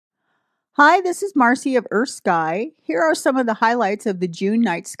Hi, this is Marcy of EarthSky. Here are some of the highlights of the June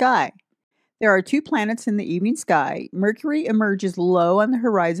night sky. There are two planets in the evening sky. Mercury emerges low on the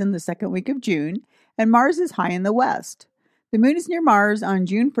horizon the second week of June, and Mars is high in the west. The moon is near Mars on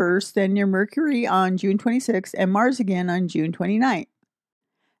June 1st, then near Mercury on June 26th, and Mars again on June 29th.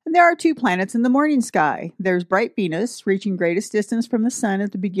 And there are two planets in the morning sky. There's bright Venus, reaching greatest distance from the Sun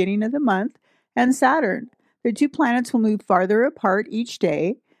at the beginning of the month, and Saturn. The two planets will move farther apart each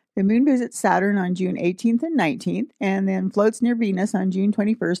day. The moon visits Saturn on June 18th and 19th, and then floats near Venus on June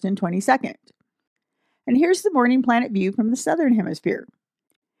 21st and 22nd. And here's the morning planet view from the southern hemisphere.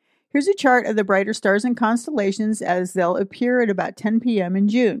 Here's a chart of the brighter stars and constellations as they'll appear at about 10 p.m. in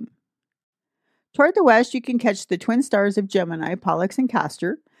June. Toward the west, you can catch the twin stars of Gemini, Pollux and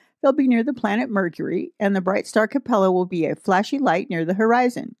Castor. They'll be near the planet Mercury, and the bright star Capella will be a flashy light near the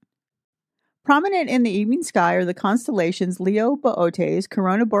horizon. Prominent in the evening sky are the constellations Leo, Bootes,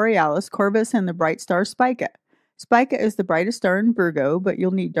 Corona Borealis, Corvus, and the bright star Spica. Spica is the brightest star in Virgo, but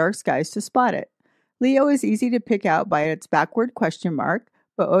you'll need dark skies to spot it. Leo is easy to pick out by its backward question mark.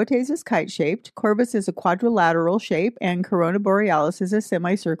 Bootes is kite-shaped, Corvus is a quadrilateral shape, and Corona Borealis is a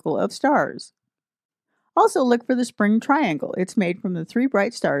semicircle of stars. Also look for the spring triangle. It's made from the three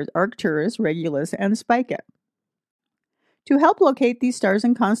bright stars Arcturus, Regulus, and Spica. To help locate these stars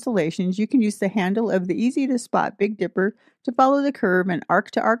and constellations, you can use the handle of the easy-to-spot Big Dipper to follow the curve and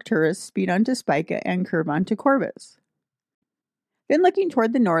arc to Arcturus, speed onto Spica, and curve onto Corvus. Then looking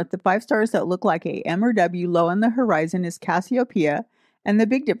toward the north, the five stars that look like a M or W low on the horizon is Cassiopeia, and the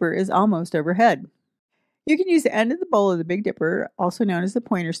Big Dipper is almost overhead. You can use the end of the bowl of the Big Dipper, also known as the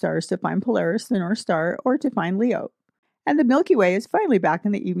pointer stars, to find Polaris, the North Star, or to find Leo. And the Milky Way is finally back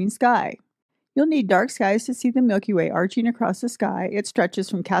in the evening sky. You'll need dark skies to see the Milky Way arching across the sky. It stretches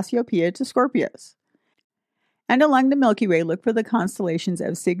from Cassiopeia to Scorpius. And along the Milky Way, look for the constellations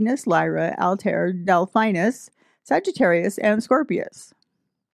of Cygnus, Lyra, Altair, Delphinus, Sagittarius, and Scorpius.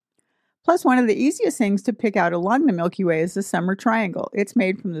 Plus, one of the easiest things to pick out along the Milky Way is the summer triangle. It's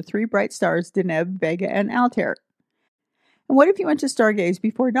made from the three bright stars Deneb, Vega, and Altair. And what if you went to stargaze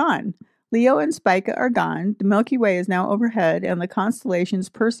before dawn? Leo and Spica are gone, the Milky Way is now overhead, and the constellations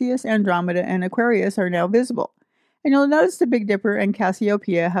Perseus, Andromeda, and Aquarius are now visible. And you'll notice the Big Dipper and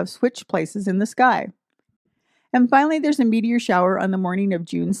Cassiopeia have switched places in the sky. And finally, there's a meteor shower on the morning of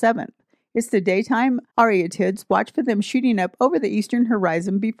June 7th. It's the daytime Arietids. Watch for them shooting up over the eastern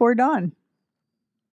horizon before dawn.